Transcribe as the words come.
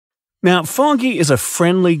Now, Foggy is a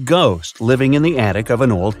friendly ghost living in the attic of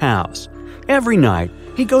an old house. Every night,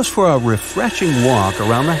 he goes for a refreshing walk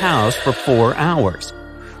around the house for 4 hours.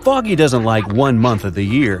 Foggy doesn't like 1 month of the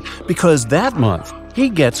year because that month he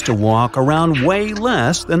gets to walk around way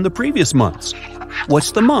less than the previous months.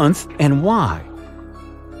 What's the month and why?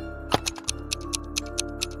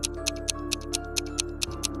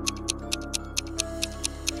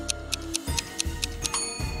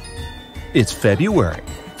 It's February.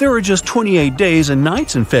 There are just 28 days and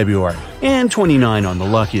nights in February, and 29 on the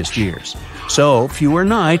luckiest years. So, fewer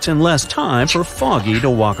nights and less time for Foggy to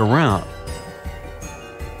walk around.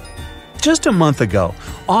 Just a month ago,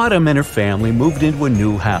 Autumn and her family moved into a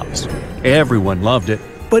new house. Everyone loved it,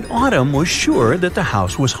 but Autumn was sure that the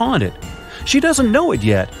house was haunted. She doesn't know it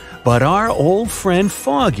yet, but our old friend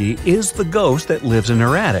Foggy is the ghost that lives in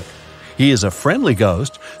her attic. He is a friendly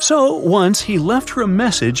ghost, so once he left her a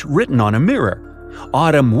message written on a mirror.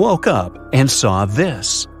 Autumn woke up and saw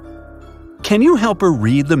this. Can you help her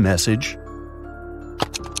read the message?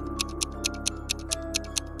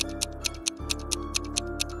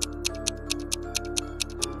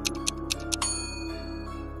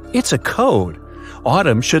 It's a code.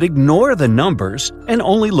 Autumn should ignore the numbers and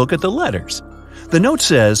only look at the letters. The note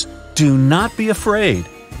says, "Do not be afraid.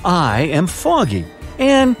 I am Foggy.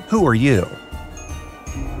 And who are you?"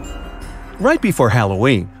 Right before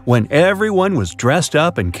Halloween, when everyone was dressed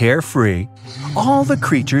up and carefree, all the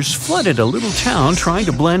creatures flooded a little town trying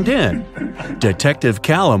to blend in. Detective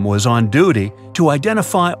Callum was on duty to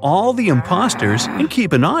identify all the imposters and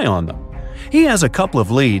keep an eye on them. He has a couple of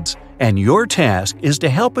leads, and your task is to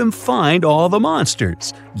help him find all the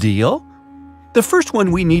monsters. Deal? The first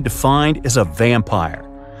one we need to find is a vampire.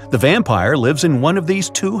 The vampire lives in one of these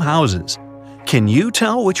 2 houses. Can you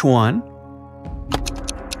tell which one?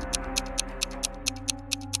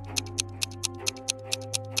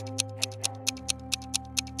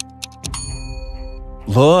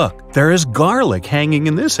 Look, there is garlic hanging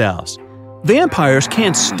in this house. Vampires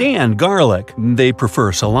can't stand garlic, they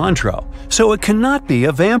prefer cilantro, so it cannot be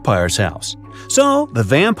a vampire's house. So the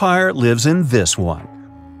vampire lives in this one.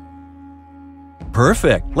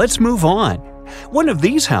 Perfect, let's move on. One of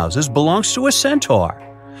these houses belongs to a centaur.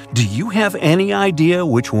 Do you have any idea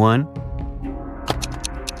which one?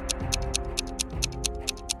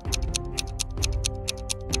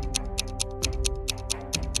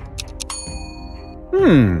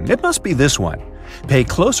 It must be this one. Pay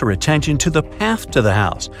closer attention to the path to the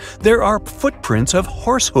house. There are footprints of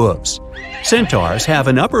horse hooves. Centaurs have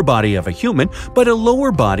an upper body of a human, but a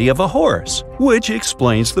lower body of a horse, which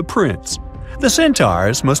explains the prints. The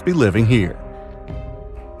centaurs must be living here.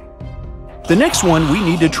 The next one we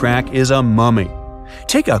need to track is a mummy.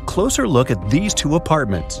 Take a closer look at these 2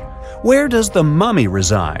 apartments. Where does the mummy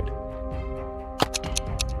reside?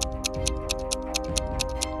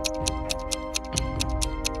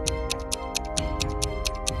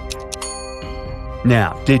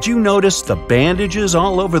 Now, did you notice the bandages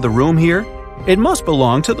all over the room here? It must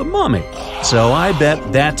belong to the mummy, so I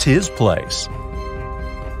bet that's his place.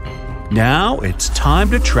 Now it's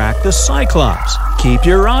time to track the Cyclops. Keep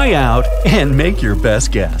your eye out and make your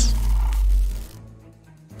best guess.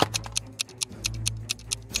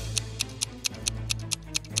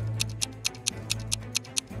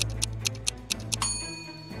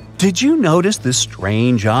 Did you notice this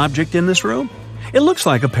strange object in this room? It looks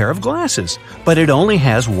like a pair of glasses, but it only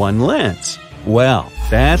has 1 lens. Well,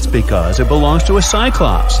 that's because it belongs to a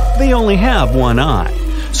Cyclops. They only have 1 eye,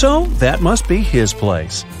 so that must be his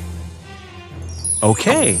place.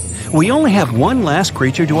 Okay, we only have one last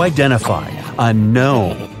creature to identify, a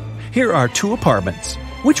gnome. Here are 2 apartments.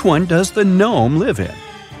 Which one does the gnome live in?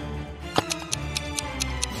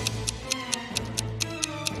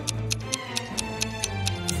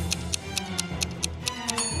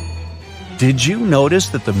 Did you notice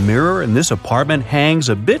that the mirror in this apartment hangs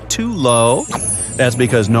a bit too low? That's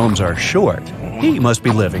because gnomes are short. He must be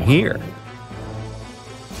living here.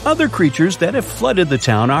 Other creatures that have flooded the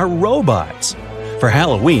town are robots. For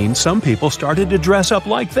Halloween, some people started to dress up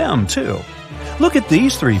like them, too. Look at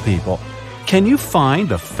these 3 people. Can you find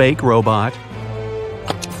the fake robot?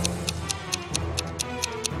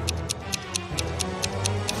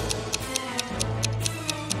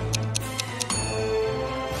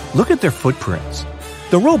 Look at their footprints.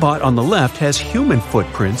 The robot on the left has human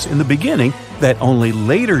footprints in the beginning that only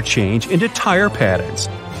later change into tire patterns.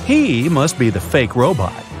 He must be the fake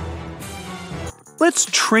robot. Let's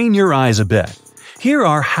train your eyes a bit. Here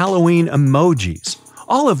are Halloween emojis.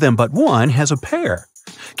 All of them but one has a pair.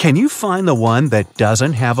 Can you find the one that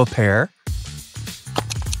doesn't have a pair?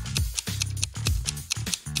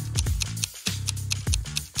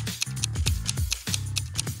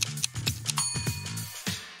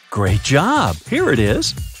 Great job! Here it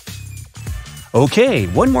is. Okay,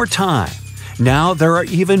 one more time. Now there are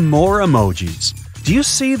even more emojis. Do you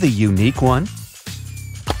see the unique one?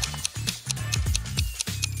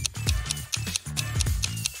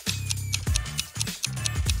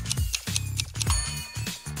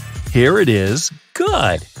 Here it is.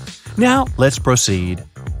 Good! Now let's proceed.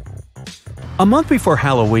 A month before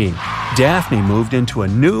Halloween, Daphne moved into a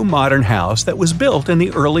new modern house that was built in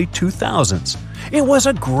the early 2000s. It was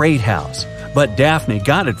a great house, but Daphne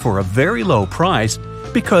got it for a very low price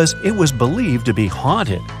because it was believed to be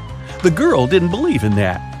haunted. The girl didn't believe in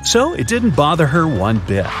that, so it didn't bother her one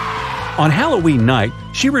bit. On Halloween night,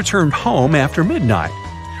 she returned home after midnight.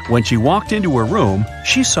 When she walked into her room,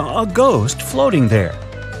 she saw a ghost floating there.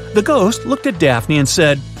 The ghost looked at Daphne and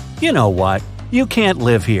said, "You know what? You can't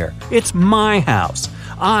live here. It's my house.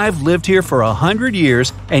 I've lived here for 100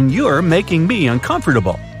 years and you're making me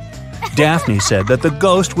uncomfortable." Daphne said that the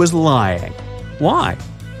ghost was lying. Why?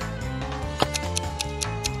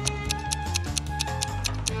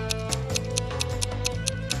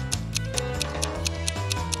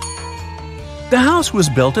 The house was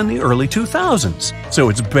built in the early 2000s, so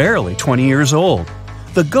it's barely 20 years old.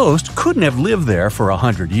 The ghost couldn't have lived there for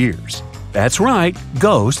 100 years. That's right,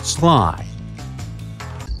 ghosts lie.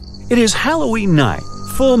 It is Halloween night,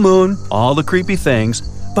 full moon, all the creepy things,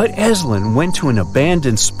 but Eslyn went to an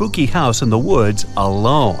abandoned spooky house in the woods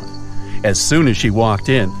alone. As soon as she walked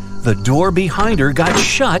in, the door behind her got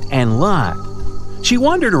shut and locked. She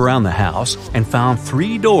wandered around the house and found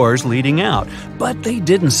 3 doors leading out, but they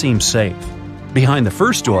didn't seem safe. Behind the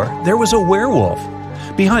first door, there was a werewolf.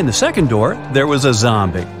 Behind the second door, there was a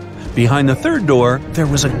zombie. Behind the third door, there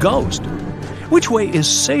was a ghost. Which way is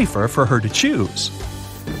safer for her to choose?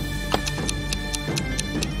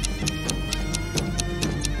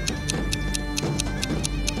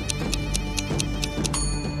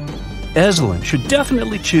 Eslyn should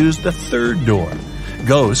definitely choose the third door.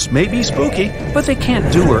 Ghosts may be spooky, but they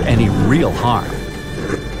can't do her any real harm.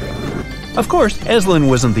 Of course, Eslyn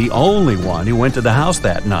wasn't the only one who went to the house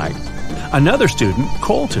that night. Another student,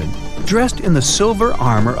 Colton, dressed in the silver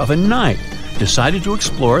armor of a knight, decided to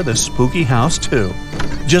explore the spooky house too.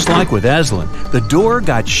 Just like with Eslyn, the door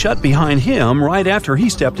got shut behind him right after he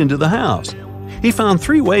stepped into the house. He found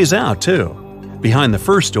 3 ways out too. Behind the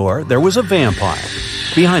first door, there was a vampire.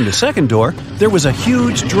 Behind the second door, there was a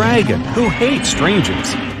huge dragon who hates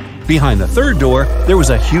strangers. Behind the third door, there was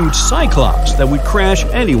a huge cyclops that would crash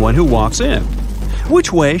anyone who walks in.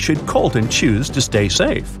 Which way should Colton choose to stay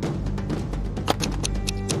safe?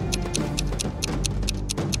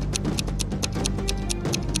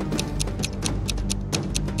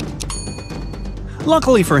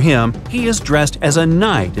 Luckily for him, he is dressed as a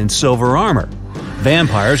knight in silver armor.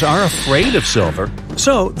 Vampires are afraid of silver,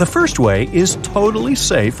 so the first way is totally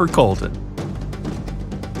safe for Colton.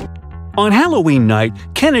 On Halloween night,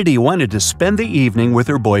 Kennedy wanted to spend the evening with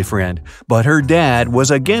her boyfriend, but her dad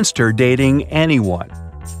was against her dating anyone.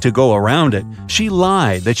 To go around it, she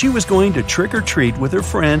lied that she was going to trick-or-treat with her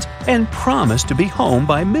friends and promised to be home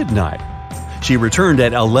by midnight. She returned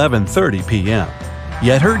at 11:30 p.m.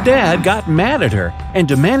 Yet her dad got mad at her and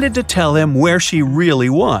demanded to tell him where she really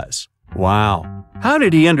was. Wow! How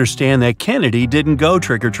did he understand that Kennedy didn't go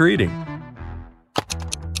trick-or-treating?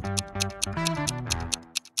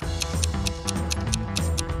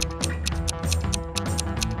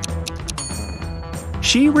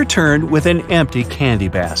 She returned with an empty candy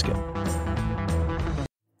basket.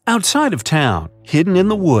 Outside of town, hidden in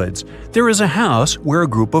the woods, there is a house where a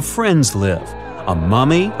group of friends live. A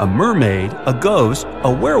mummy, a mermaid, a ghost,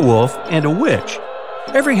 a werewolf, and a witch.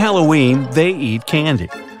 Every Halloween, they eat candy.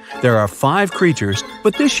 There are 5 creatures,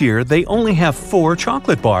 but this year they only have 4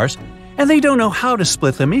 chocolate bars, and they don't know how to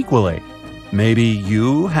split them equally. Maybe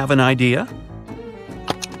you have an idea?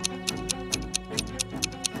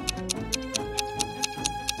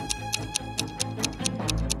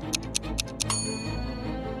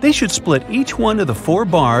 They should split each one of the 4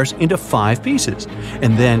 bars into 5 pieces,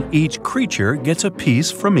 and then each creature gets a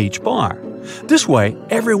piece from each bar. This way,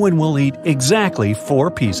 everyone will eat exactly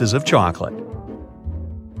 4 pieces of chocolate.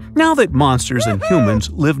 Now that monsters and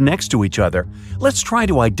humans live next to each other, let's try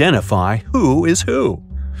to identify who is who.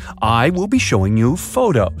 I will be showing you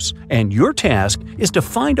photos, and your task is to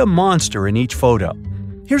find a monster in each photo.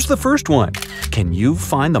 Here's the first one. Can you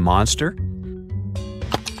find the monster?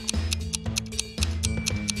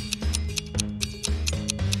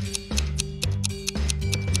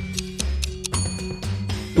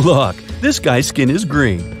 Look, this guy's skin is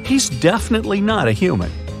green. He's definitely not a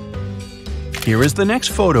human. Here is the next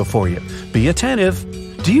photo for you. Be attentive.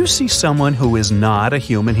 Do you see someone who is not a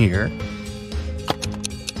human here?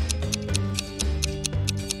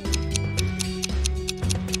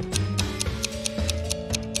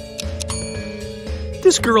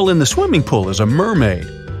 This girl in the swimming pool is a mermaid.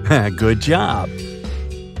 Good job.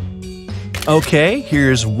 Okay,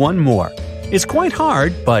 here's one more. It's quite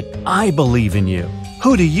hard, but I believe in you.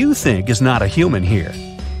 Who do you think is not a human here?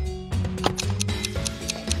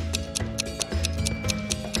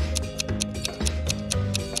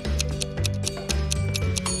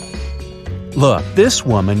 Look, this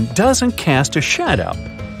woman doesn't cast a shadow.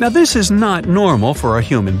 Now this is not normal for a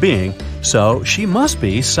human being, so she must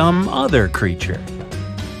be some other creature.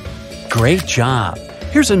 Great job!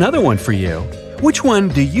 Here's another one for you. Which one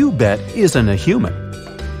do you bet isn't a human?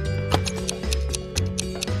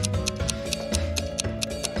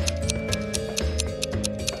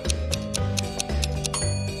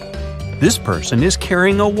 This person is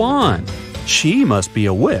carrying a wand. She must be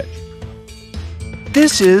a witch.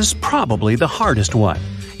 This is probably the hardest one.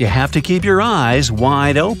 You have to keep your eyes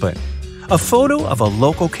wide open. A photo of a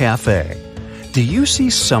local cafe. Do you see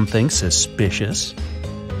something suspicious?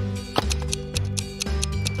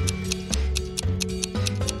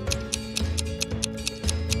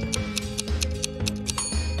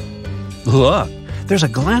 Look, there's a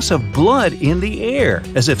glass of blood in the air,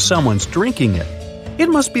 as if someone's drinking it. It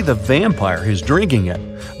must be the vampire who's drinking it,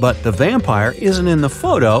 but the vampire isn't in the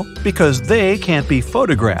photo because they can't be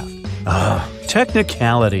photographed.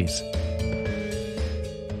 Technicalities.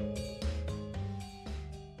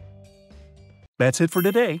 That's it for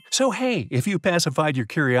today. So hey, if you pacified your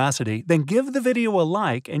curiosity, then give the video a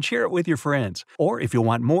like and share it with your friends. Or if you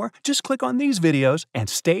want more, just click on these videos and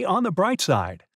stay on the bright side.